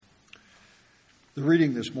The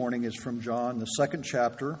reading this morning is from John, the second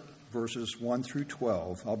chapter, verses 1 through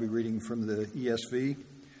 12. I'll be reading from the ESV.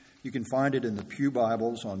 You can find it in the Pew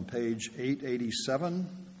Bibles on page 887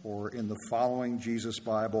 or in the Following Jesus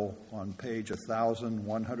Bible on page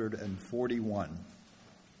 1141.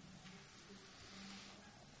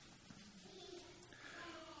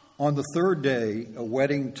 On the third day, a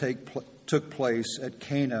wedding took place at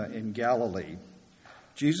Cana in Galilee.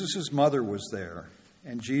 Jesus' mother was there,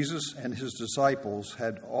 and Jesus and his disciples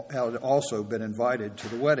had also been invited to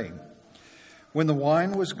the wedding. When the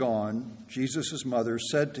wine was gone, Jesus' mother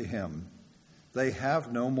said to him, "They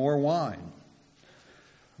have no more wine."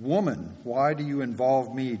 "Woman, why do you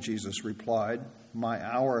involve me?" Jesus replied. "My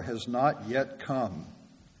hour has not yet come."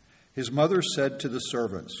 His mother said to the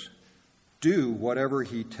servants, "Do whatever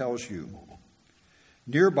he tells you."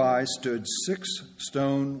 Nearby stood 6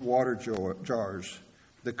 stone water jars,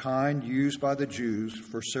 the kind used by the Jews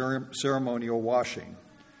for ceremonial washing,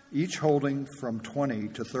 each holding from 20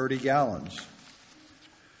 to 30 gallons.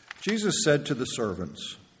 Jesus said to the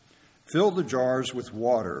servants, "Fill the jars with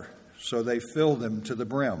water," so they filled them to the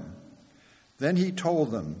brim. Then he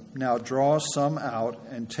told them, "Now draw some out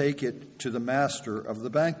and take it to the master of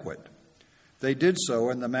the banquet." They did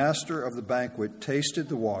so, and the master of the banquet tasted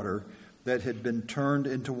the water that had been turned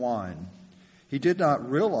into wine. He did not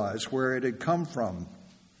realize where it had come from,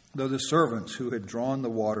 though the servants who had drawn the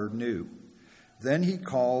water knew. Then he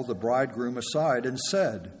called the bridegroom aside and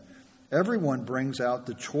said, "Everyone brings out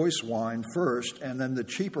the choice wine first, and then the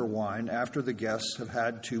cheaper wine after the guests have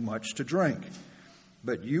had too much to drink.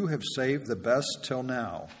 But you have saved the best till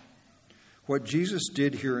now." What Jesus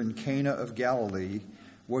did here in Cana of Galilee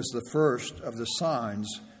was the first of the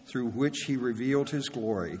signs through which he revealed his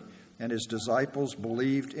glory, and his disciples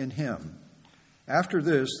believed in him. After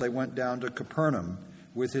this, they went down to Capernaum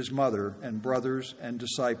with his mother and brothers and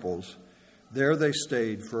disciples. There they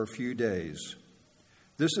stayed for a few days.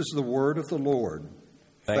 This is the word of the Lord.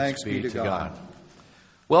 Thanks be to God.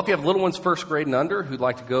 Well, if you have little ones first grade and under who'd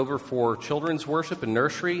like to go over for children's worship and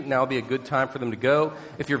nursery, now would be a good time for them to go.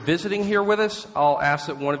 If you're visiting here with us, I'll ask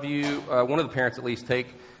that one of the parents at least,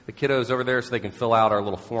 take the kiddos over there so they can fill out our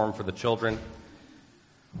little form for the children.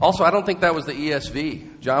 Also, I don't think that was the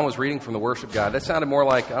ESV. John was reading from the worship guide. That sounded more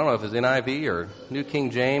like, I don't know if it was NIV or New King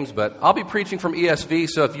James, but I'll be preaching from ESV,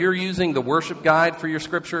 so if you're using the worship guide for your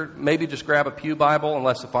scripture, maybe just grab a Pew Bible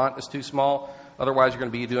unless the font is too small. Otherwise, you're going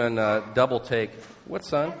to be doing a double take. What,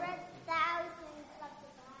 son? I read thousands of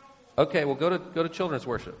the Bible. Okay, well, go to children's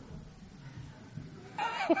worship.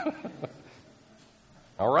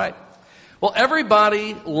 All right. Well,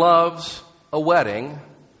 everybody loves a wedding,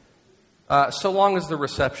 so long as the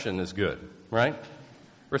reception is good, right?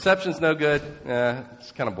 Reception's no good,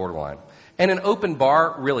 it's kind of borderline. And an open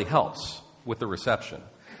bar really helps with the reception.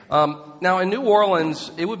 Now, in New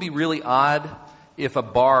Orleans, it would be really odd if a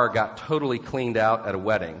bar got totally cleaned out at a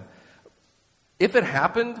wedding. If it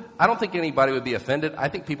happened, I don't think anybody would be offended. I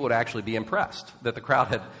think people would actually be impressed that the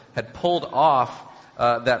crowd had pulled off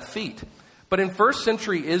that feat. But in first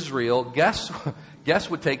century Israel, guests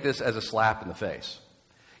would take this as a slap in the face.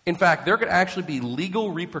 In fact, there could actually be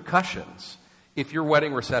legal repercussions if your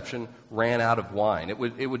wedding reception ran out of wine. It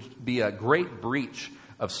would be a great breach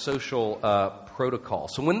of social protocol.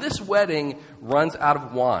 So when this wedding runs out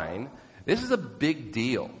of wine, this is a big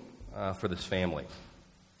deal for this family.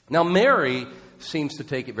 Now, Mary seems to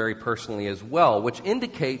take it very personally as well, which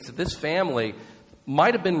indicates that this family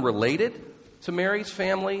might have been related to Mary's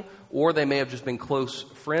family, or they may have just been close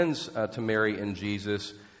friends to Mary and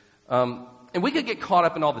Jesus. And we could get caught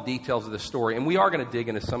up in all the details of this story, and we are going to dig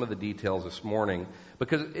into some of the details this morning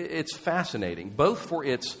because it's fascinating, both for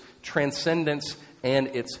its transcendence and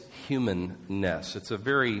its humanness. It's a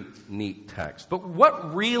very neat text. But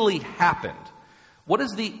what really happened? What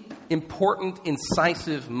is the important,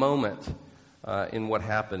 incisive moment in what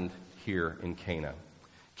happened here in Cana?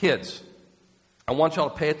 Kids, I want y'all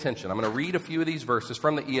to pay attention. I'm going to read a few of these verses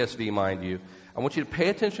from the ESV, mind you. I want you to pay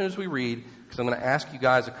attention as we read, because I'm going to ask you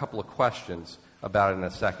guys a couple of questions about it in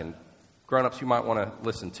a second. Grown-ups, you might want to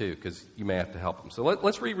listen too, because you may have to help them. So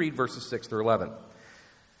let's reread verses 6 through 11.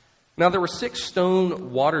 Now there were 6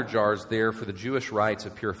 stone water jars there for the Jewish rites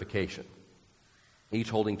of purification, each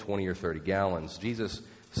holding 20 or 30 gallons. Jesus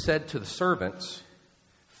said to the servants,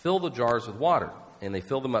 "Fill the jars with water," and they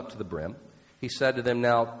filled them up to the brim. He said to them,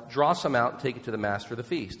 "Now draw some out and take it to the master of the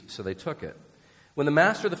feast." So they took it. When the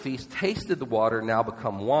master of the feast tasted the water now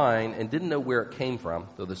become wine and didn't know where it came from,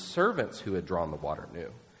 though the servants who had drawn the water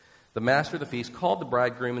knew, the master of the feast called the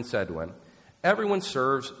bridegroom and said to him, "Everyone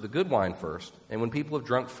serves the good wine first, and when people have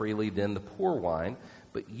drunk freely, then the poor wine,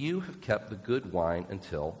 but you have kept the good wine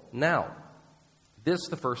until now." This,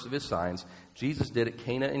 the first of his signs, Jesus did at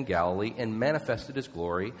Cana in Galilee and manifested his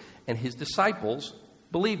glory, and his disciples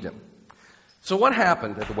believed him. So what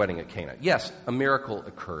happened at the wedding at Cana? Yes, a miracle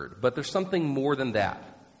occurred, but there's something more than that.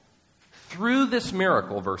 Through this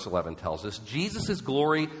miracle, verse 11 tells us, Jesus'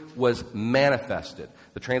 glory was manifested.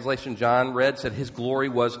 The translation John read said his glory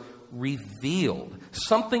was revealed.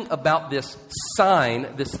 Something about this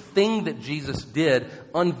sign, this thing that Jesus did,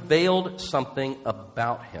 unveiled something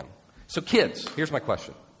about him. So kids, here's my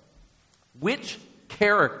question. Which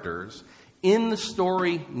characters in the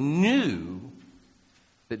story knew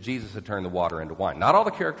that Jesus had turned the water into wine? Not all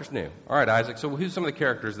the characters knew. All right, Isaac, so who's some of the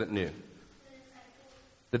characters that knew?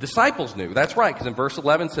 The disciples knew. That's right, because in verse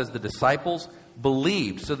 11 it says the disciples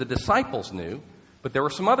believed. So the disciples knew, but there were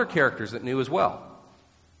some other characters that knew as well.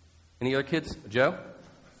 Any other kids? Joe?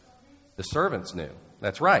 The servants knew.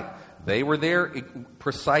 That's right. They were there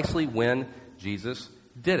precisely when Jesus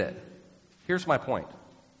did it. Here's my point.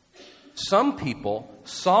 Some people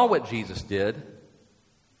saw what Jesus did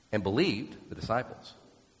and believed, the disciples.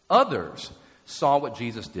 Others saw what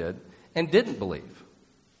Jesus did and didn't believe.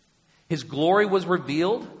 His glory was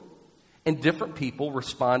revealed, and different people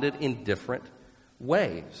responded in different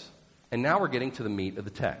ways. And now we're getting to the meat of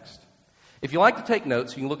the text. If you like to take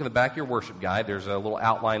notes, you can look in the back of your worship guide. There's a little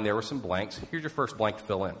outline there with some blanks. Here's your first blank to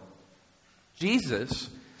fill in. Jesus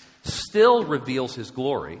still reveals his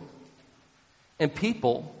glory, and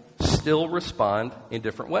people still respond in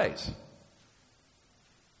different ways.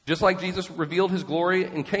 Just like Jesus revealed his glory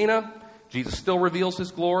in Cana, Jesus still reveals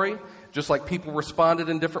his glory. Just like people responded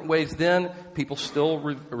in different ways then, people still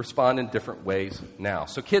respond in different ways now.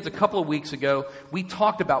 So kids, a couple of weeks ago, we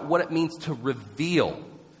talked about what it means to reveal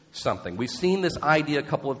something. We've seen this idea a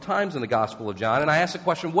couple of times in the Gospel of John, and I asked the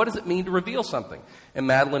question, what does it mean to reveal something? And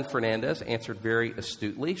Madeline Fernandez answered very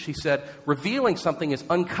astutely. She said, revealing something is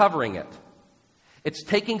uncovering it. It's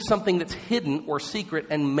taking something that's hidden or secret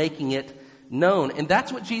and making it known. And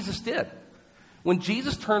that's what Jesus did. When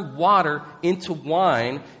Jesus turned water into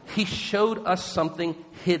wine, he showed us something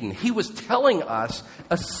hidden. He was telling us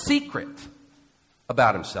a secret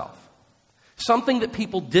about himself. Something that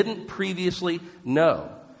people didn't previously know.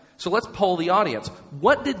 So let's poll the audience.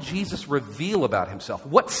 What did Jesus reveal about himself?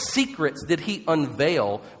 What secrets did he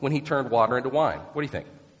unveil when he turned water into wine? What do you think?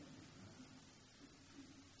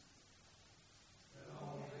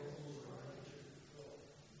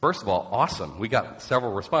 First of all, awesome. We got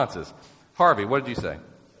several responses. Harvey, what did you say?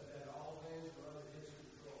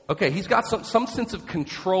 Okay, he's got some sense of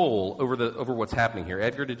control over what's happening here.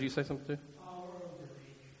 Edgar, did you say something too?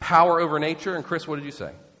 Power over nature. And Chris, what did you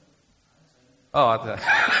say? Oh,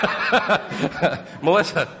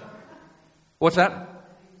 Melissa, what's that?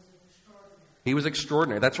 He was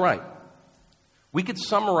extraordinary. That's right. We could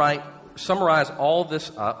summarize all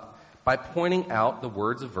this up by pointing out the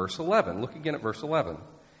words of verse 11. Look again at verse 11.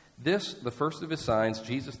 This, the first of his signs,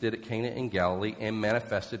 Jesus did at Cana in Galilee and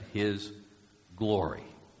manifested his glory.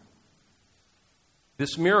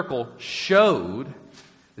 This miracle showed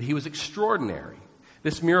that he was extraordinary.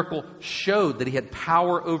 This miracle showed that he had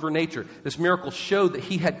power over nature. This miracle showed that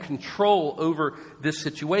he had control over this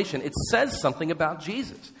situation. It says something about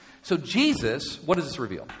Jesus. So Jesus, what does this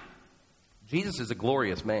reveal? Jesus is a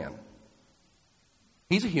glorious man.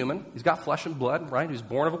 He's a human. He's got flesh and blood, right? He was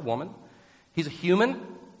born of a woman. He's a human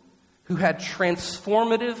who had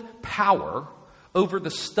transformative power over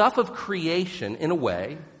the stuff of creation in a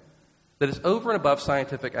way that is over and above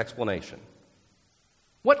scientific explanation.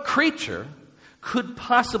 What creature could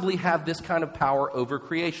possibly have this kind of power over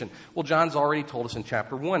creation? Well, John's already told us in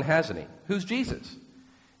chapter 1, hasn't he? Who's Jesus?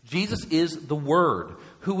 Jesus is the Word,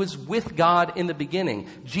 who was with God in the beginning.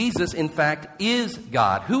 Jesus, in fact, is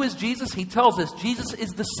God. Who is Jesus? He tells us Jesus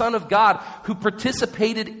is the Son of God who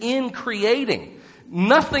participated in creating.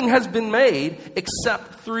 Nothing has been made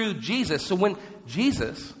except through Jesus. So when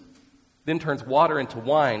Jesus then turns water into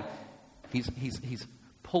wine, he's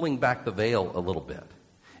pulling back the veil a little bit.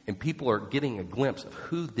 And people are getting a glimpse of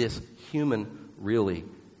who this human really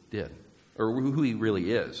did, or who he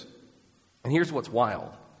really is. And here's what's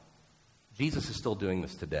wild. Jesus is still doing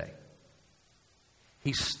this today.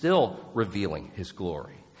 He's still revealing his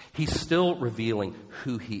glory. He's still revealing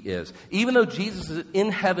who he is. Even though Jesus is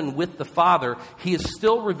in heaven with the Father, he is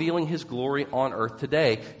still revealing his glory on earth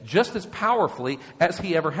today, just as powerfully as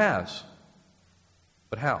he ever has.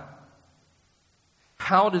 But how?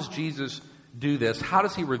 How does Jesus do this? How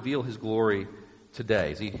does he reveal his glory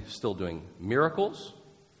today? Is he still doing miracles?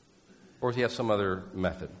 Or does he have some other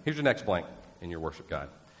method? Here's your next blank in your worship guide.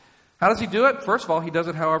 How does he do it? First of all, he does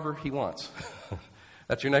it however he wants.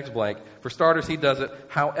 That's your next blank. For starters, he does it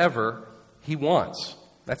however he wants.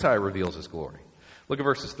 That's how he reveals his glory. Look at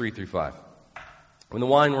verses 3 through 5. When the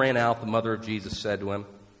wine ran out, the mother of Jesus said to him,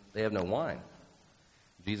 "They have no wine."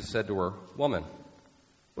 Jesus said to her, "Woman,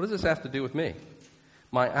 what does this have to do with me?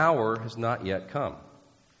 My hour has not yet come."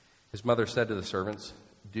 His mother said to the servants,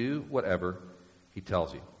 "Do whatever he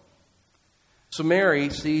tells you." So Mary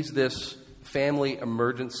sees this family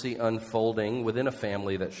emergency unfolding within a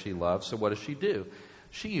family that she loves. So what does she do?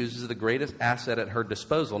 She uses the greatest asset at her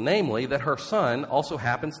disposal, namely that her son also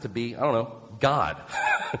happens to be, God.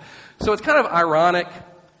 So it's kind of ironic,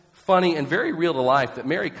 funny, and very real to life that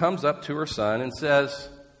Mary comes up to her son and says,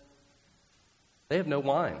 "They have no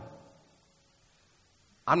wine."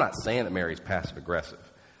 I'm not saying that Mary's passive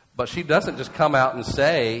aggressive, but she doesn't just come out and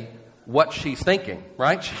say what she's thinking,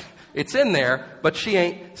 right? It's in there, but she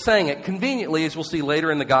ain't saying it. Conveniently, as we'll see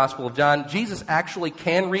later in the Gospel of John, Jesus actually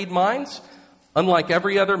can read minds. Unlike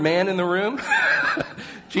every other man in the room,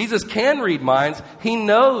 Jesus can read minds. He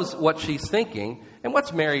knows what she's thinking. And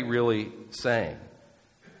what's Mary really saying?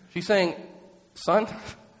 She's saying, "Son,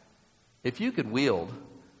 if you could wield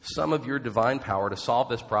some of your divine power to solve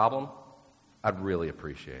this problem, I'd really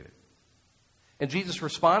appreciate it." And Jesus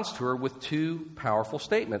responds to her with two powerful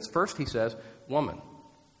statements. First, he says, "Woman,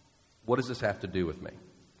 what does this have to do with me?"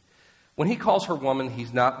 When he calls her woman,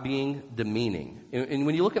 he's not being demeaning. And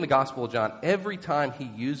when you look in the Gospel of John, every time he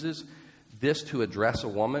uses this to address a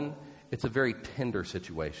woman, it's a very tender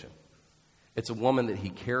situation. It's a woman that he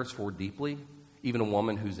cares for deeply, even a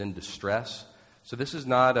woman who's in distress. So this is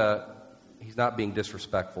he's not being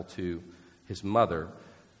disrespectful to his mother.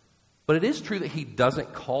 But it is true that he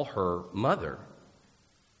doesn't call her mother.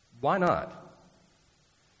 Why not?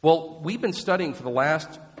 Well, we've been studying for the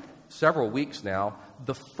last several weeks now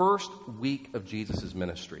the first week of Jesus'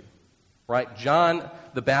 ministry, right? John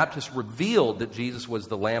the Baptist revealed that Jesus was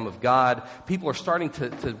the Lamb of God. People are starting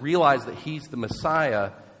to realize that he's the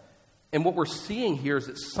Messiah. And what we're seeing here is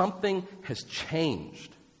that something has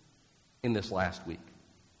changed in this last week.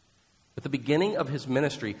 At the beginning of his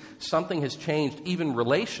ministry, something has changed even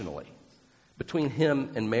relationally between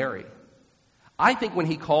him and Mary. I think when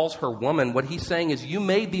he calls her woman, what he's saying is, you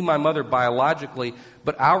may be my mother biologically,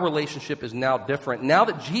 but our relationship is now different. Now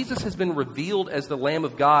that Jesus has been revealed as the Lamb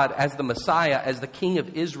of God, as the Messiah, as the King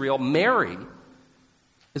of Israel, Mary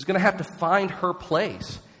is going to have to find her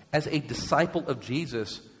place as a disciple of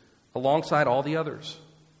Jesus alongside all the others.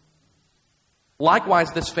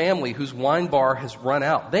 Likewise, this family whose wine bar has run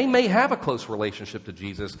out, they may have a close relationship to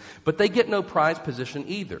Jesus, but they get no prize position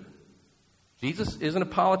either. Jesus isn't a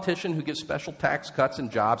politician who gives special tax cuts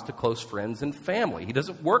and jobs to close friends and family. He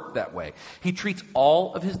doesn't work that way. He treats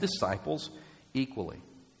all of his disciples equally.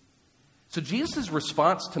 So Jesus'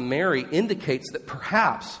 response to Mary indicates that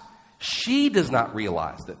perhaps she does not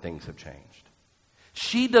realize that things have changed.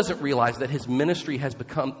 She doesn't realize that his ministry has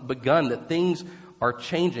begun, that things are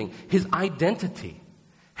changing. His identity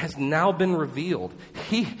has now been revealed.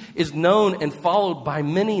 He is known and followed by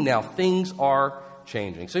many now. Things are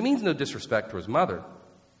changing. So he means no disrespect to his mother,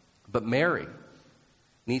 but Mary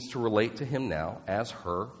needs to relate to him now as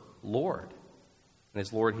her Lord. And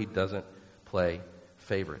as Lord, he doesn't play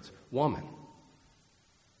favorites. Woman,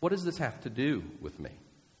 what does this have to do with me?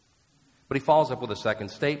 But he follows up with a second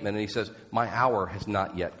statement, and he says, my hour has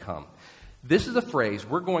not yet come. This is a phrase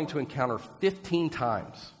we're going to encounter 15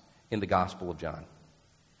 times in the Gospel of John.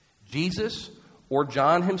 Jesus or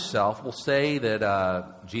John himself will say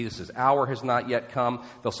that Jesus' hour has not yet come.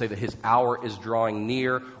 They'll say that his hour is drawing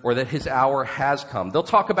near, or that his hour has come. They'll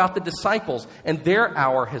talk about the disciples, and their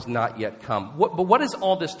hour has not yet come. But what is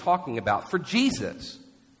all this talking about? For Jesus,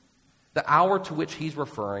 the hour to which he's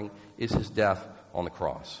referring is his death on the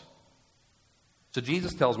cross. So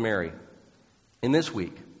Jesus tells Mary, in this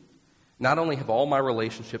week, not only have all my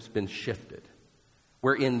relationships been shifted,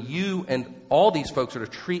 wherein you and all these folks are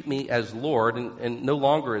to treat me as Lord and no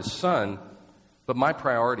longer as Son, but my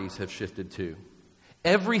priorities have shifted too.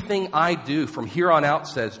 Everything I do from here on out,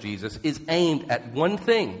 says Jesus, is aimed at one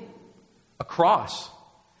thing, a cross.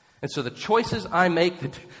 And so the choices I make,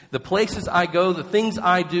 the places I go, the things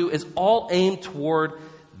I do is all aimed toward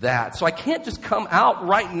that. So I can't just come out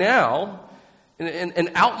right now and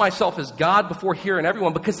out myself as God before here and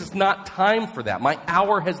everyone, because it's not time for that. My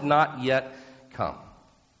hour has not yet come.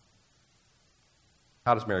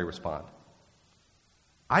 How does Mary respond?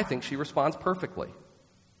 I think she responds perfectly.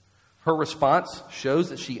 Her response shows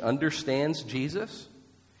that she understands Jesus.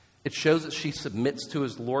 It shows that she submits to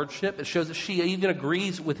his lordship. It shows that she even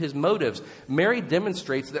agrees with his motives. Mary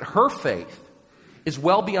demonstrates that her faith is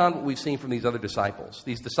well beyond what we've seen from these other disciples.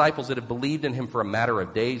 These disciples that have believed in him for a matter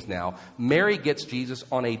of days now. Mary gets Jesus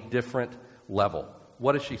on a different level.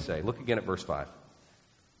 What does she say? Look again at verse 5.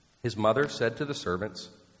 His mother said to the servants,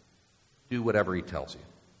 "Do whatever he tells you."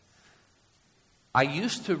 I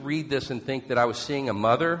used to read this and think that I was seeing a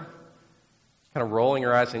mother kind of rolling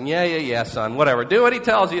her eyes saying, yeah, son, whatever. Do what he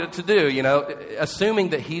tells you to do, assuming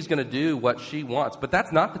that he's going to do what she wants. But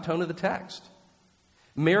that's not the tone of the text.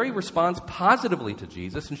 Mary responds positively to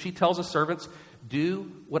Jesus, and she tells the servants,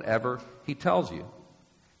 do whatever he tells you.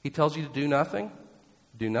 He tells you to do nothing,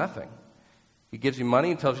 do nothing. He gives you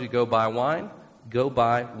money and tells you to go buy wine, go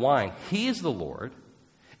buy wine. He is the Lord,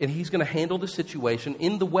 and he's going to handle the situation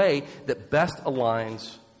in the way that best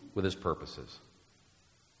aligns with his purposes.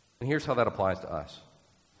 And here's how that applies to us.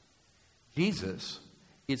 Jesus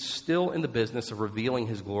is still in the business of revealing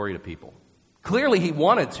his glory to people. Clearly he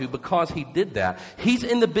wanted to because he did that. He's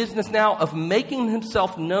in the business now of making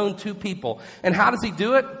himself known to people. And how does he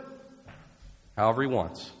do it? However he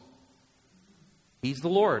wants. He's the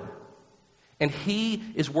Lord. And he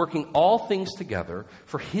is working all things together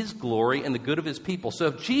for his glory and the good of his people. So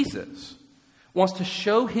if Jesus wants to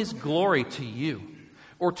show his glory to you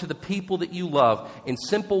or to the people that you love in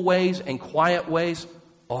simple ways and quiet ways,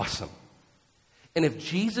 awesome. And if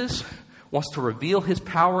Jesus wants to reveal his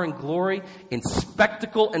power and glory in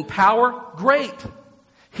spectacle and power, great.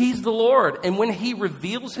 He's the Lord. And when he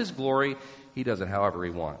reveals his glory, he does it however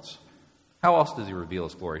he wants. How else does he reveal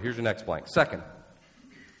his glory? Here's your next blank. Second,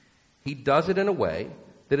 he does it in a way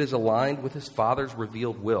that is aligned with his Father's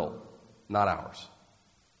revealed will, not ours.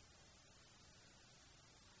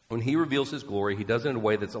 When he reveals his glory, he does it in a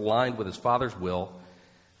way that's aligned with his Father's will,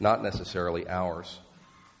 not necessarily ours.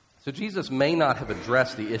 So Jesus may not have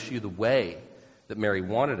addressed the issue the way that Mary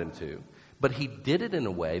wanted him to, but he did it in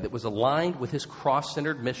a way that was aligned with his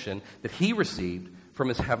cross-centered mission that he received from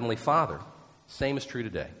his heavenly Father. Same is true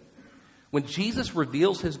today. When Jesus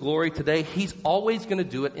reveals his glory today, he's always going to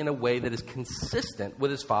do it in a way that is consistent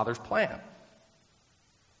with his Father's plan.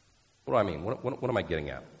 What do I mean? What am I getting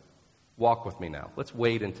at? Walk with me now. Let's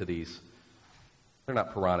wade into these. They're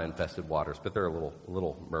not piranha-infested waters, but they're a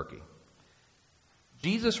little murky.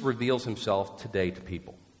 Jesus reveals himself today to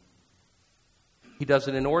people. He does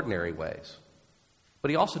it in ordinary ways,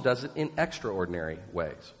 but he also does it in extraordinary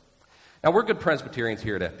ways. Now, we're good Presbyterians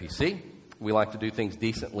here at FPC. We like to do things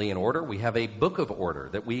decently in order. We have a book of order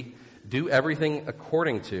that we do everything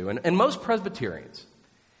according to. And most Presbyterians,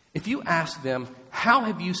 if you ask them, how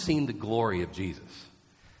have you seen the glory of Jesus?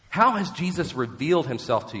 How has Jesus revealed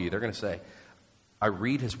himself to you? They're going to say, I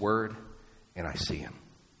read his word and I see him.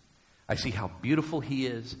 I see how beautiful he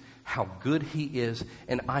is, how good he is,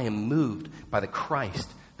 and I am moved by the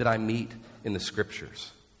Christ that I meet in the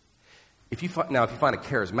Scriptures. If you find a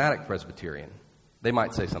charismatic Presbyterian, they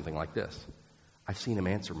might say something like this: I've seen him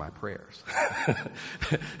answer my prayers.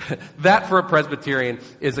 That, for a Presbyterian,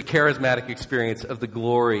 is a charismatic experience of the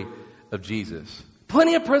glory of Jesus.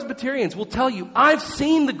 Plenty of Presbyterians will tell you, I've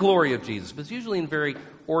seen the glory of Jesus, but it's usually in very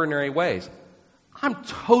ordinary ways. I'm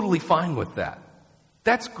totally fine with that.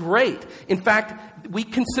 That's great. In fact, we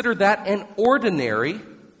consider that an ordinary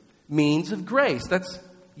means of grace. That's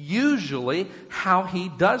usually how he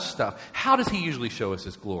does stuff. How does he usually show us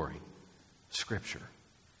his glory? Scripture,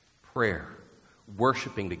 prayer,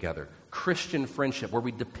 worshiping together, Christian friendship, where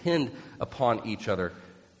we depend upon each other.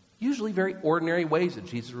 Usually very ordinary ways that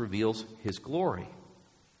Jesus reveals his glory.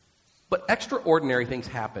 But extraordinary things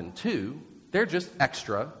happen too. They're just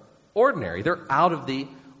extraordinary. They're out of the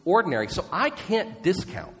ordinary. So I can't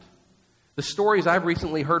discount the stories I've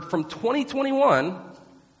recently heard from 2021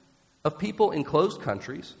 of people in closed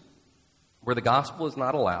countries where the gospel is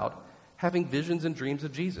not allowed having visions and dreams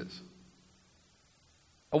of Jesus.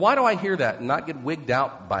 Why do I hear that and not get wigged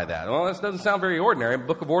out by that? Well, this doesn't sound very ordinary. The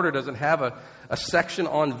Book of Order doesn't have a section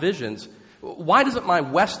on visions. Why doesn't my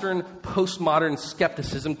Western postmodern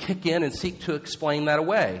skepticism kick in and seek to explain that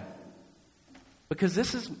away? Because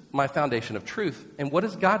this is my foundation of truth. And what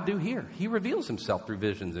does God do here? He reveals himself through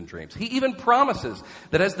visions and dreams. He even promises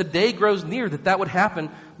that as the day grows near, that would happen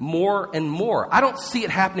more and more. I don't see it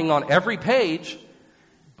happening on every page,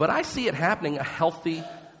 but I see it happening a healthy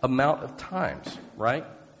amount of times, right?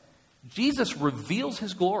 Jesus reveals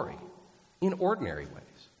his glory in ordinary ways.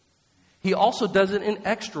 He also does it in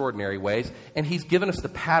extraordinary ways, and he's given us the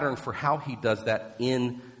pattern for how he does that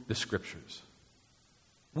in the Scriptures.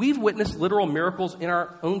 We've witnessed literal miracles in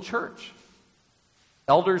our own church.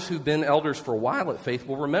 Elders who've been elders for a while at Faith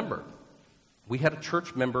will remember. We had a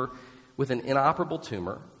church member with an inoperable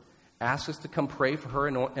tumor ask us to come pray for her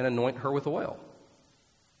and anoint her with oil.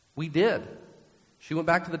 We did. She went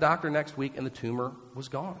back to the doctor next week, and the tumor was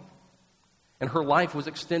gone. And her life was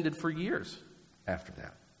extended for years after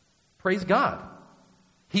that. Praise God.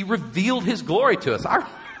 He revealed his glory to us.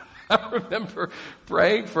 I I remember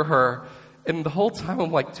praying for her, and the whole time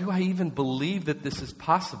I'm like, do I even believe that this is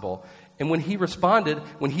possible? And when he responded,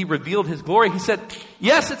 when he revealed his glory, he said,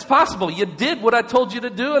 yes, it's possible. You did what I told you to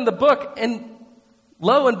do in the book. And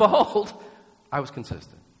lo and behold, I was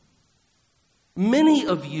consistent. Many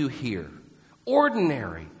of you here,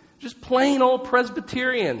 ordinary, just plain old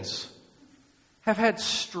Presbyterians, have had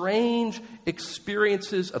strange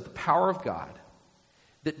experiences of the power of God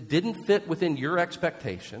that didn't fit within your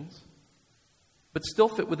expectations, but still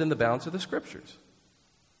fit within the bounds of the Scriptures.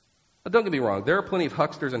 Now, don't get me wrong. There are plenty of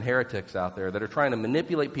hucksters and heretics out there that are trying to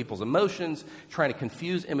manipulate people's emotions, trying to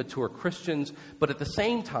confuse immature Christians. But at the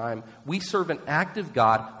same time, we serve an active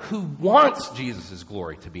God who wants Jesus'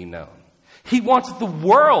 glory to be known. He wants the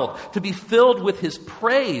world to be filled with His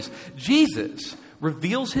praise. Jesus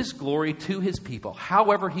reveals His glory to His people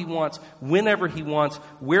however He wants, whenever He wants,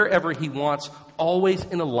 wherever He wants, always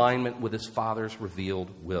in alignment with His Father's revealed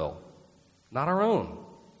will, not our own.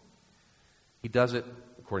 He does it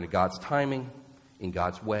according to God's timing, in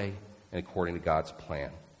God's way, and according to God's plan.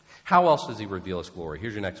 How else does He reveal His glory?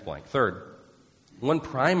 Here's your next blank. Third, one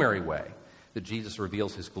primary way that Jesus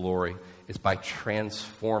reveals His glory is by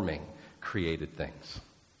transforming created things.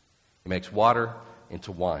 He makes water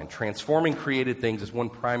into wine. Transforming created things is one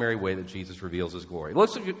primary way that Jesus reveals His glory.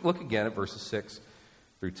 Let's look again at verses 6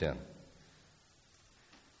 through 10.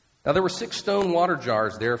 Now there were 6 stone water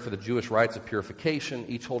jars there for the Jewish rites of purification,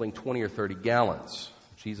 each holding 20 or 30 gallons.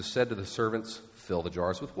 Jesus said to the servants, fill the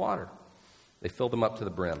jars with water. They filled them up to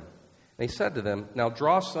the brim. And He said to them, now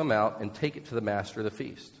draw some out and take it to the master of the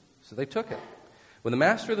feast. So they took it. When the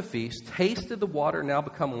master of the feast tasted the water now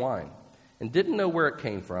become wine, and didn't know where it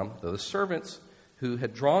came from, though the servants who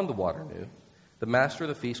had drawn the water knew, the master of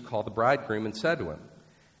the feast called the bridegroom and said to him,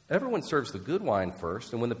 everyone serves the good wine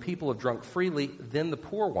first, and when the people have drunk freely, then the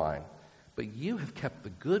poor wine. But you have kept the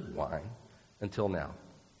good wine until now.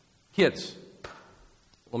 Kids,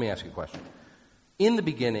 let me ask you a question. In the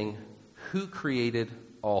beginning, who created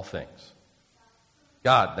all things?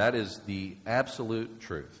 God. That is the absolute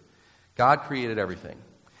truth. God created everything.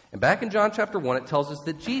 And back in John chapter 1, it tells us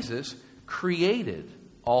that Jesus created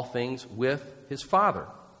all things with His Father.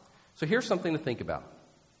 So here's something to think about.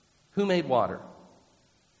 Who made water?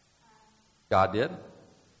 God did.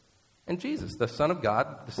 And Jesus, the Son of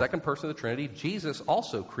God, the second person of the Trinity, Jesus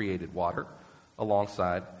also created water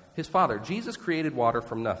alongside His Father. Jesus created water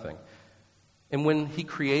from nothing. And when He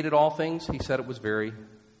created all things, He said it was very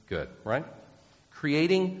good, right?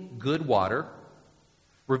 Creating good water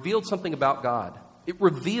revealed something about God. It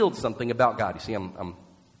revealed something about God. You see, I'm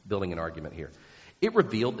building an argument here. It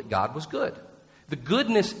revealed that God was good. The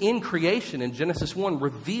goodness in creation in Genesis 1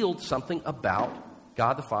 revealed something about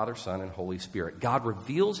God the Father, Son, and Holy Spirit. God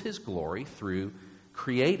reveals His glory through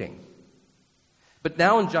creating. But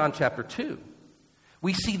now in John chapter 2,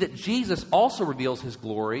 we see that Jesus also reveals His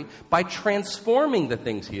glory by transforming the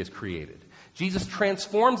things He has created. Jesus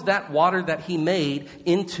transforms that water that He made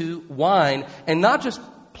into wine, and not just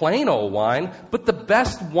plain old wine, but the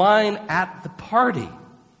best wine at the party.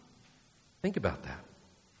 Think about that.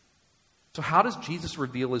 So how does Jesus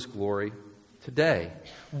reveal His glory today?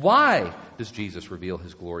 Why does Jesus reveal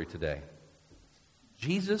His glory today?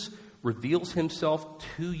 Jesus reveals Himself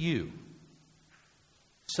to you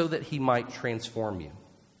so that He might transform you.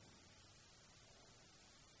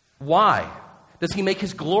 Why does He make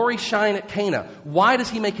His glory shine at Cana? Why does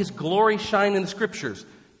He make His glory shine in the Scriptures?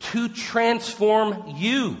 To transform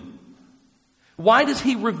you. Why does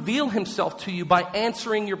He reveal Himself to you by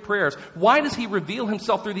answering your prayers? Why does He reveal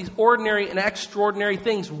Himself through these ordinary and extraordinary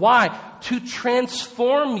things? Why? To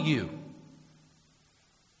transform you.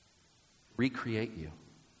 Recreate you.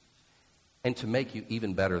 And to make you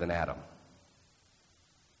even better than Adam.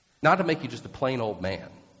 Not to make you just a plain old man,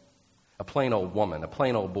 a plain old woman, a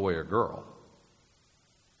plain old boy or girl,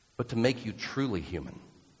 but to make you truly human.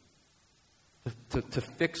 To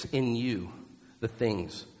fix in you the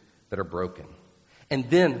things that are broken. And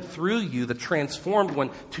then through you, the transformed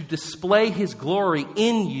one, to display His glory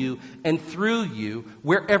in you and through you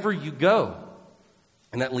wherever you go.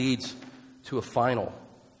 And that leads to a final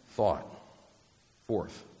thought.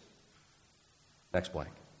 Fourth. Next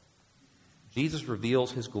blank. Jesus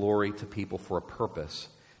reveals His glory to people for a purpose,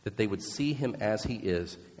 that they would see Him as He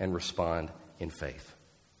is and respond in faith.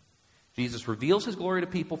 Jesus reveals His glory to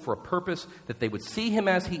people for a purpose, that they would see Him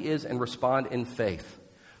as He is and respond in faith.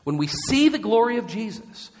 When we see the glory of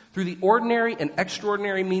Jesus through the ordinary and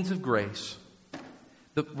extraordinary means of grace,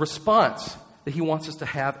 the response that He wants us to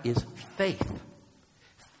have is faith.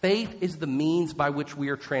 Faith is the means by which we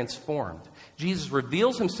are transformed. Jesus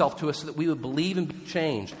reveals himself to us so that we would believe and be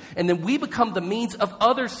changed. And then we become the means of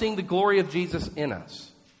others seeing the glory of Jesus in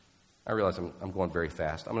us. I realize I'm going very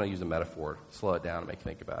fast. I'm going to use a metaphor, slow it down and make you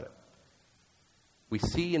think about it. We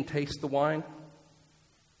see and taste the wine,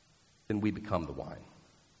 then we become the wine.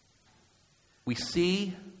 We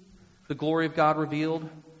see the glory of God revealed,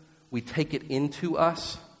 we take it into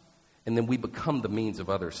us, and then we become the means of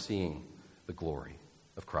others seeing the glory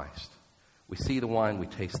of Christ. We see the wine, we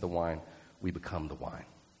taste the wine, we become the wine.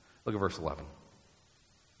 Look at verse 11.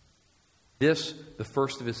 This, the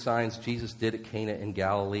first of his signs, Jesus did at Cana in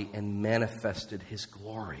Galilee and manifested his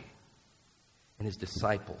glory. And his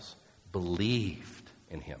disciples believed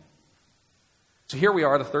in him. So here we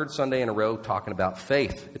are, the third Sunday in a row, talking about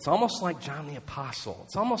faith. It's almost like John the Apostle.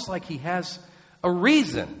 It's almost like he has a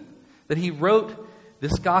reason that he wrote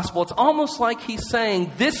this gospel. It's almost like he's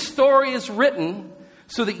saying, this story is written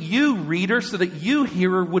so that you, reader, so that you,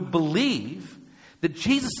 hearer, would believe that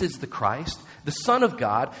Jesus is the Christ, the Son of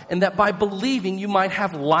God, and that by believing you might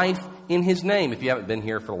have life in his name. If you haven't been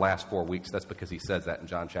here for the last 4 weeks, that's because he says that in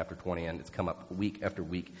John chapter 20, and it's come up week after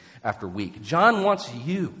week after week. John wants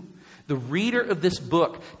you, the reader of this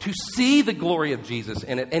book, to see the glory of Jesus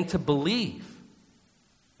in it and to believe.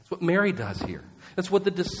 That's what Mary does here. That's what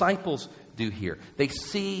the disciples do here. They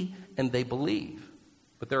see and they believe.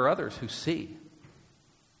 But there are others who see,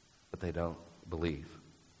 but they don't believe.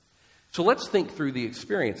 So let's think through the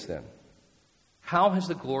experience then. How has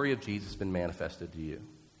the glory of Jesus been manifested to you?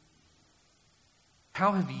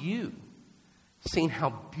 How have you seen how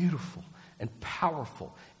beautiful and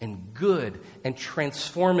powerful and good and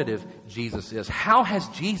transformative Jesus is? How has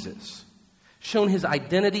Jesus shown his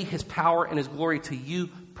identity, his power, and his glory to you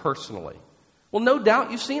personally? Well, no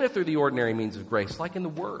doubt you've seen it through the ordinary means of grace, like in the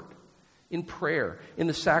Word, in prayer, in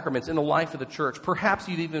the sacraments, in the life of the church. Perhaps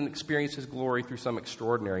you've even experienced his glory through some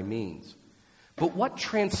extraordinary means. But what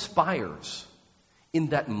transpires in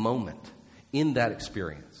that moment, in that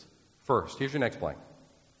experience? First, here's your next blank.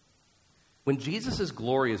 When Jesus'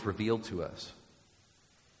 glory is revealed to us,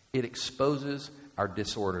 it exposes our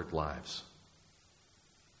disordered lives.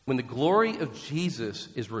 When the glory of Jesus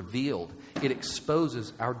is revealed, it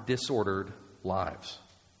exposes our disordered lives.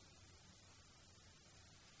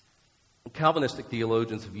 Calvinistic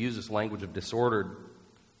theologians have used this language of disordered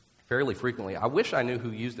fairly frequently. I wish I knew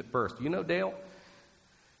who used it first. Do you know, Dale?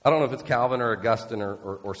 I don't know if it's Calvin or Augustine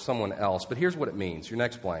or someone else, but here's what it means. Your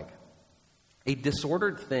next blank. A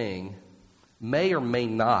disordered thing may or may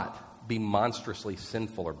not be monstrously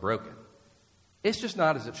sinful or broken. It's just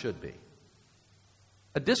not as it should be.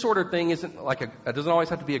 A disordered thing isn't like it doesn't always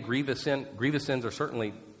have to be a grievous sin. Grievous sins are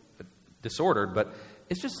certainly disordered, but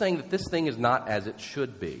it's just saying that this thing is not as it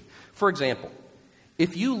should be. For example,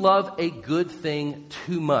 if you love a good thing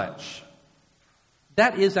too much,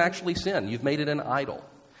 that is actually sin. You've made it an idol.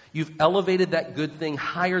 You've elevated that good thing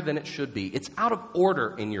higher than it should be. It's out of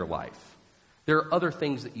order in your life. There are other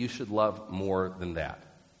things that you should love more than that.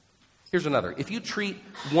 Here's another. If you treat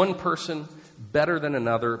one person better than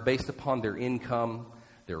another based upon their income,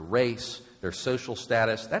 their race, their social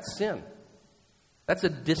status, that's sin. That's a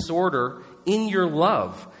disorder in your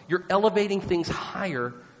love. You're elevating things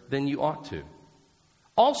higher than you ought to.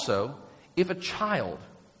 Also, if a child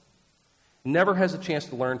never has a chance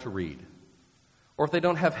to learn to read, or if they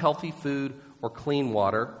don't have healthy food or clean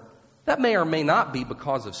water, that may or may not be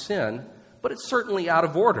because of sin, but it's certainly out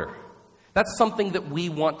of order. That's something that we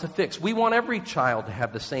want to fix. We want every child to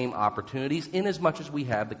have the same opportunities in as much as we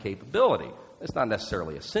have the capability. It's not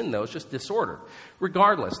necessarily a sin, though. It's just disorder.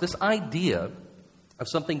 Regardless, this idea of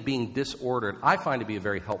something being disordered, I find to be a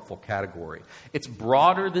very helpful category. It's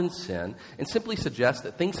broader than sin and simply suggests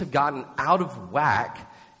that things have gotten out of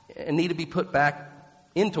whack and need to be put back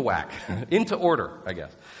into whack, into order, I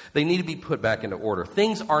guess. They need to be put back into order.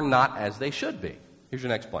 Things are not as they should be. Here's your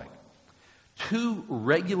next blank. Two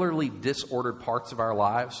regularly disordered parts of our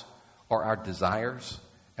lives are our desires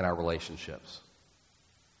and our relationships.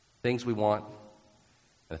 Things we want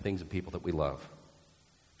and the things and people that we love.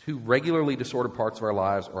 Two regularly disordered parts of our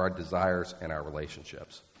lives are our desires and our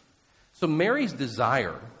relationships. So Mary's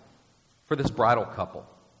desire for this bridal couple,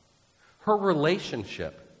 her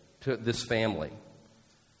relationship to this family,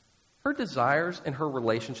 her desires and her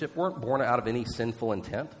relationship weren't born out of any sinful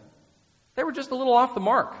intent. They were just a little off the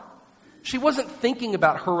mark. She wasn't thinking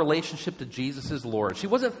about her relationship to Jesus as Lord. She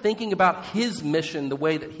wasn't thinking about his mission the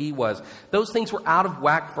way that he was. Those things were out of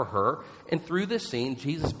whack for her. And through this scene,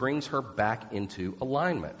 Jesus brings her back into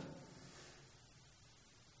alignment.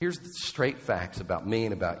 Here's the straight facts about me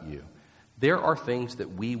and about you. There are things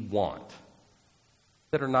that we want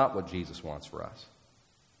that are not what Jesus wants for us.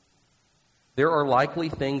 There are likely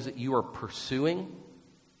things that you are pursuing,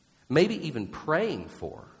 maybe even praying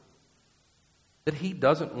for, that he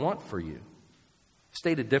doesn't want for you.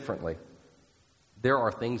 Stated differently, there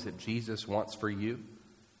are things that Jesus wants for you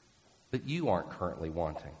that you aren't currently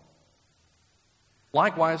wanting.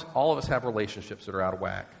 Likewise, all of us have relationships that are out of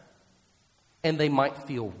whack. And they might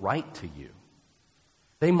feel right to you.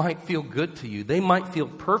 They might feel good to you. They might feel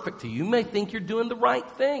perfect to you. You may think you're doing the right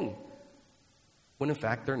thing, when in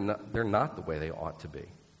fact they're not the way they ought to be.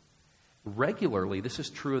 Regularly, this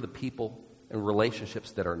is true of the people and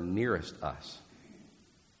relationships that are nearest us.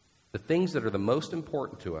 The things that are the most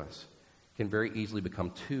important to us can very easily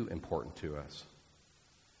become too important to us.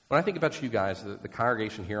 When I think about you guys, the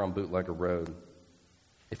congregation here on Bootlegger Road,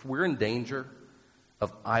 if we're in danger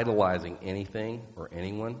of idolizing anything or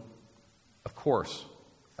anyone, of course,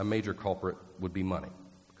 a major culprit would be money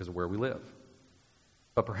because of where we live.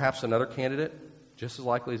 But perhaps another candidate, just as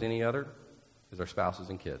likely as any other, is our spouses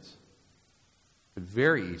and kids. Could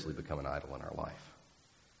very easily become an idol in our life.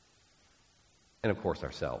 And of course,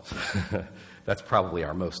 ourselves. That's probably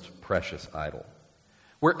our most precious idol.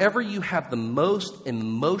 Wherever you have the most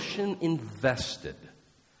emotion invested,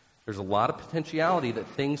 there's a lot of potentiality that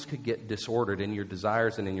things could get disordered in your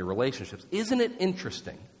desires and in your relationships. Isn't it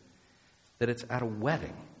interesting that it's at a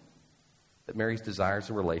wedding that Mary's desires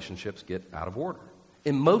and relationships get out of order?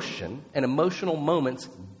 Emotion and emotional moments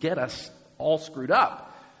get us all screwed up.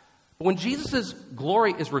 But when Jesus'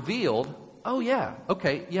 glory is revealed,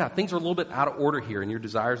 things are a little bit out of order here in your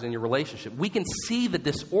desires and your relationship. We can see the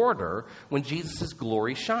disorder when Jesus'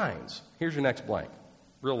 glory shines. Here's your next blank.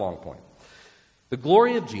 Real long point. The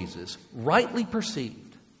glory of Jesus, rightly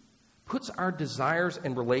perceived, puts our desires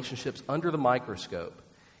and relationships under the microscope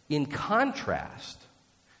in contrast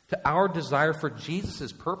to our desire for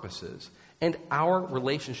Jesus' purposes and our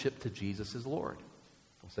relationship to Jesus as Lord.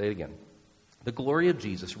 I'll say it again. The glory of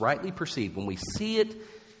Jesus, rightly perceived, when we see it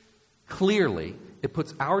clearly, it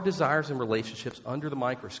puts our desires and relationships under the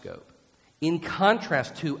microscope in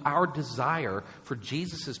contrast to our desire for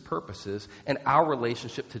Jesus' purposes and our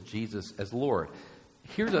relationship to Jesus as Lord.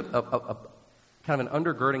 Here's a kind of an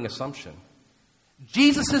undergirding assumption.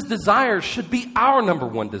 Jesus' desires should be our number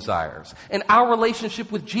one desires, and our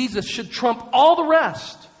relationship with Jesus should trump all the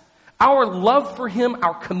rest. Our love for him,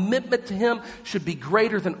 our commitment to him should be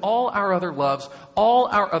greater than all our other loves, all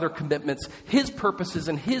our other commitments. His purposes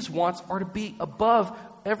and his wants are to be above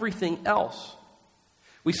everything else.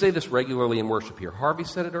 We say this regularly in worship here. Harvey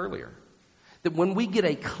said it earlier, that when we get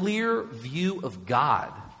a clear view of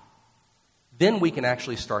God, then we can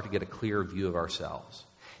actually start to get a clear view of ourselves.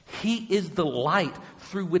 He is the light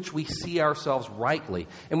through which we see ourselves rightly.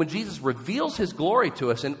 And when Jesus reveals his glory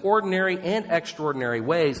to us in ordinary and extraordinary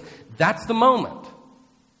ways, that's the moment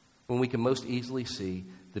when we can most easily see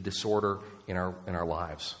the disorder in our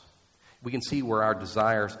lives. We can see where our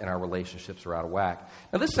desires and our relationships are out of whack.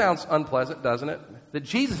 Now, this sounds unpleasant, doesn't it? That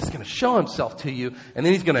Jesus is going to show himself to you, and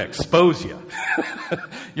then he's going to expose you.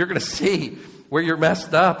 You're going to see where you're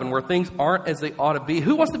messed up and where things aren't as they ought to be.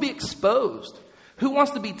 Who wants to be exposed? Who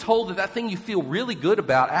wants to be told that thing you feel really good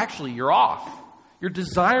about, actually you're off? You're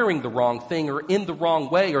desiring the wrong thing or in the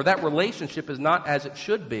wrong way, or that relationship is not as it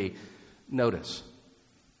should be. Notice,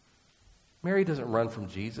 Mary doesn't run from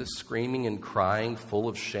Jesus screaming and crying, full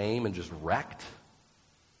of shame and just wrecked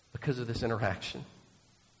because of this interaction.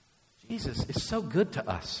 Jesus is so good to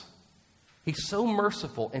us. He's so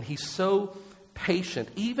merciful and he's so patient,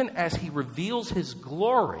 even as he reveals his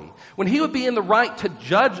glory. When he would be in the right to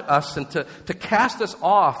judge us and to cast us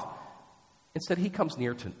off, instead he comes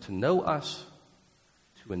near to know us,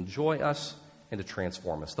 to enjoy us, and to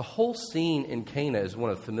transform us. The whole scene in Cana is one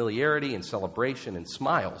of familiarity and celebration and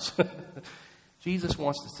smiles. Jesus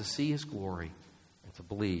wants us to see his glory and to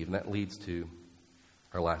believe, and that leads to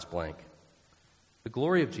our last blank. The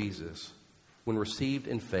glory of Jesus, when received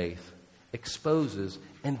in faith, exposes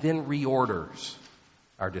and then reorders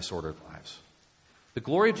our disordered lives. The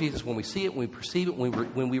glory of Jesus, when we see it, when we perceive it,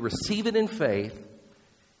 when we receive it in faith,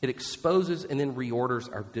 it exposes and then reorders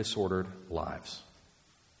our disordered lives.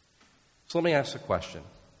 So let me ask the question.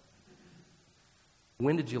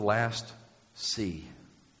 When did you last see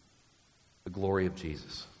the glory of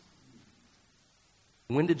Jesus?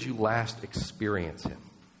 When did you last experience him?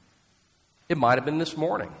 It might have been this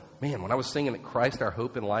morning. Man, when I was singing at Christ, our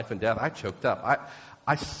hope in life and death, I choked up.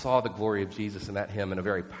 I saw the glory of Jesus in that hymn in a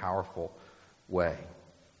very powerful way.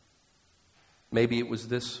 Maybe it was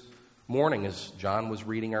this morning as John was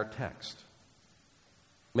reading our text.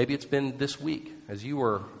 Maybe it's been this week as you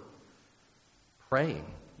were praying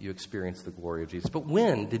you experience the glory of Jesus. But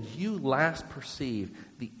when did you last perceive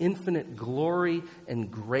the infinite glory and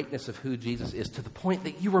greatness of who Jesus is to the point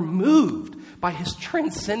that you were moved by his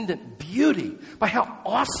transcendent beauty, by how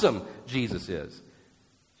awesome Jesus is?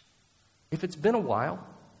 If it's been a while,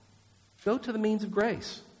 go to the means of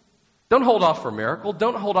grace. Don't hold off for a miracle.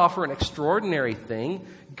 Don't hold off for an extraordinary thing.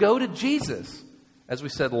 Go to Jesus. As we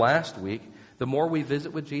said last week, the more we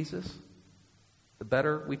visit with Jesus, the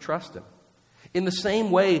better we trust him. In the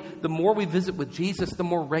same way, the more we visit with Jesus, the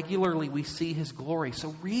more regularly we see his glory.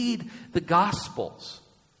 So read the Gospels,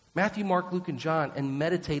 Matthew, Mark, Luke, and John, and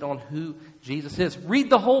meditate on who Jesus is. Read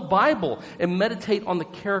the whole Bible and meditate on the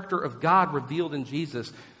character of God revealed in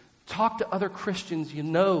Jesus. Talk to other Christians you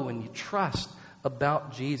know and you trust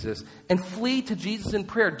about Jesus, and flee to Jesus in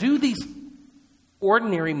prayer. Do these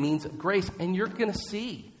ordinary means of grace, and you're going to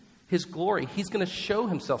see his glory. He's going to show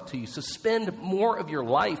himself to you. So spend more of your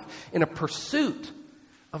life in a pursuit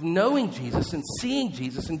of knowing Jesus and seeing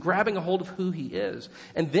Jesus and grabbing a hold of who he is.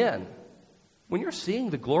 And then, when you're seeing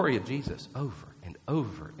the glory of Jesus over and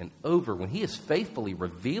over and over, when he is faithfully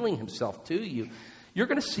revealing himself to you, you're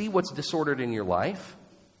going to see what's disordered in your life.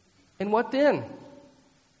 And what then?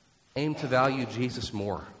 Aim to value Jesus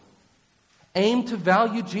more. Aim to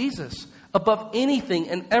value Jesus above anything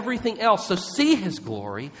and everything else. So see his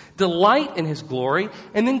glory, delight in his glory,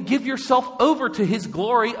 and then give yourself over to his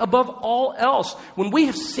glory above all else. When we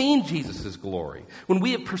have seen Jesus' glory, when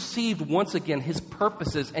we have perceived once again his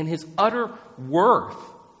purposes and his utter worth,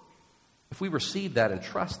 if we receive that and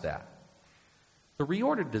trust that, the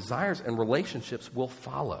reordered desires and relationships will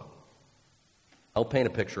follow. I'll paint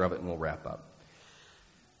a picture of it and we'll wrap up.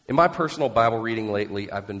 In my personal Bible reading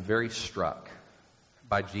lately, I've been very struck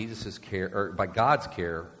by Jesus's care, or by God's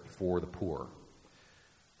care for the poor,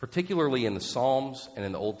 particularly in the Psalms and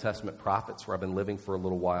in the Old Testament prophets, where I've been living for a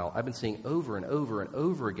little while. I've been seeing over and over and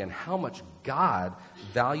over again how much God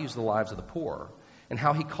values the lives of the poor and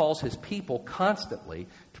how he calls his people constantly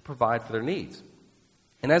to provide for their needs.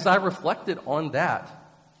 And as I reflected on that,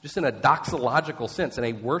 just in a doxological sense, in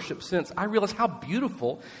a worship sense, I realized how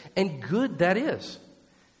beautiful and good that is.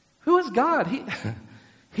 Who is God?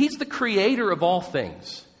 He's the creator of all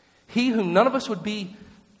things. He whom none of us would be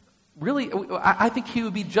really, I think he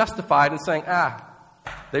would be justified in saying,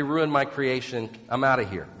 they ruined my creation. I'm out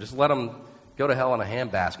of here. Just let them go to hell in a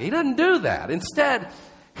handbasket. He doesn't do that. Instead,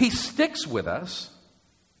 he sticks with us,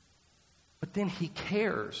 but then he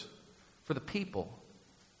cares for the people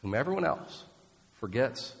whom everyone else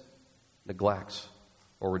forgets, neglects,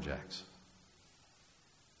 or rejects.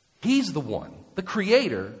 He's the one, the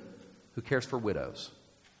creator, who cares for widows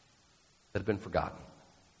that have been forgotten.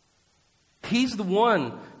 He's the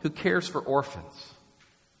one who cares for orphans.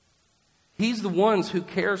 He's the one who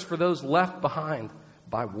cares for those left behind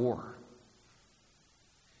by war.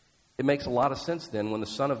 It makes a lot of sense then when the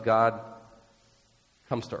Son of God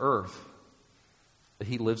comes to earth that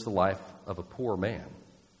he lives the life of a poor man.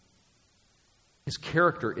 His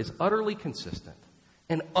character is utterly consistent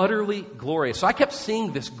and utterly glorious. So I kept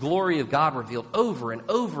seeing this glory of God revealed over and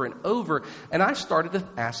over and over, and I started to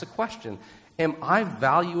ask the question, am I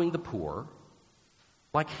valuing the poor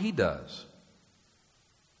like he does?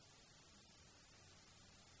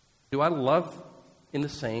 Do I love in the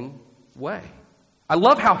same way? I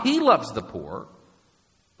love how he loves the poor,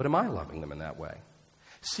 but am I loving them in that way?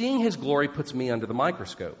 Seeing his glory puts me under the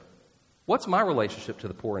microscope. What's my relationship to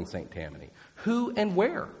the poor in St. Tammany? Who and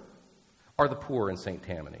where are the poor in St.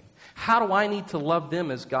 Tammany? How do I need to love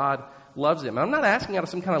them as God loves them? And I'm not asking out of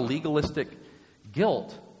some kind of legalistic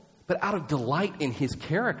guilt, but out of delight in his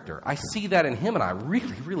character. I see that in him, and I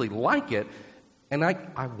really, really like it, and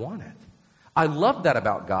I want it. I love that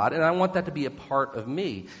about God, and I want that to be a part of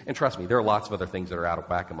me. And trust me, there are lots of other things that are out of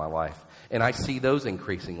whack in my life, and I see those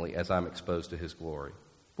increasingly as I'm exposed to his glory.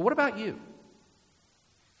 But what about you?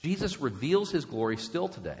 Jesus reveals his glory still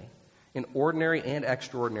today in ordinary and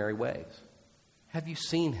extraordinary ways. Have you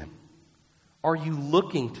seen him? Are you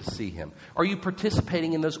looking to see him? Are you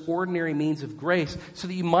participating in those ordinary means of grace so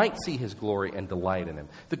that you might see his glory and delight in him?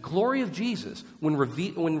 The glory of Jesus, when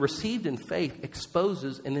received in faith,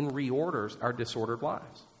 exposes and then reorders our disordered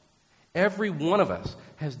lives. Every one of us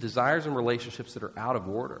has desires and relationships that are out of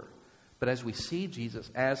order. But as we see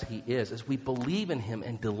Jesus as he is, as we believe in him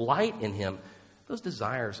and delight in him, those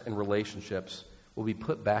desires and relationships will be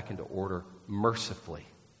put back into order mercifully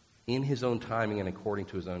in his own timing and according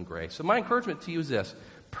to his own grace. So my encouragement to you is this: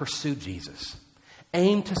 pursue Jesus.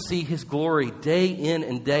 Aim to see his glory day in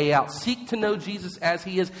and day out. Seek to know Jesus as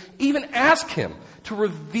he is. Even ask him to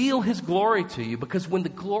reveal his glory to you, because when the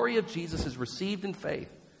glory of Jesus is received in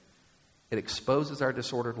faith, it exposes our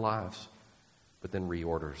disordered lives but then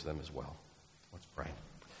reorders them as well. Let's pray.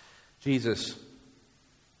 Jesus,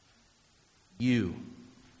 you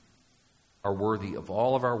are worthy of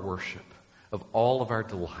all of our worship, of all of our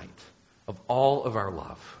delight, of all of our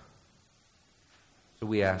love. So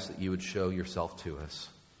we ask that you would show yourself to us.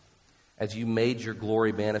 As you made your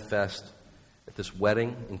glory manifest at this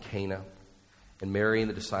wedding in Cana, and Mary and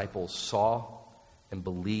the disciples saw and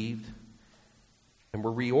believed and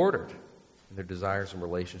were reordered in their desires and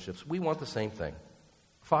relationships, we want the same thing.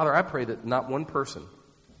 Father, I pray that not one person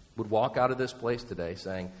would walk out of this place today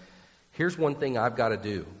saying, here's one thing I've got to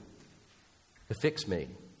do to fix me,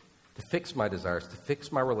 to fix my desires, to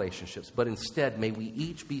fix my relationships. But instead, may we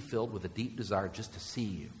each be filled with a deep desire just to see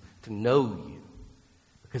you, to know you.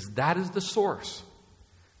 Because that is the source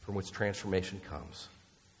from which transformation comes.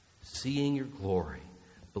 Seeing your glory,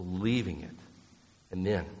 believing it. And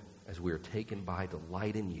then, as we are taken by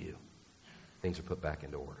delight in you, things are put back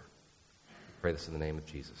into order. I pray this in the name of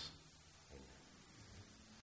Jesus.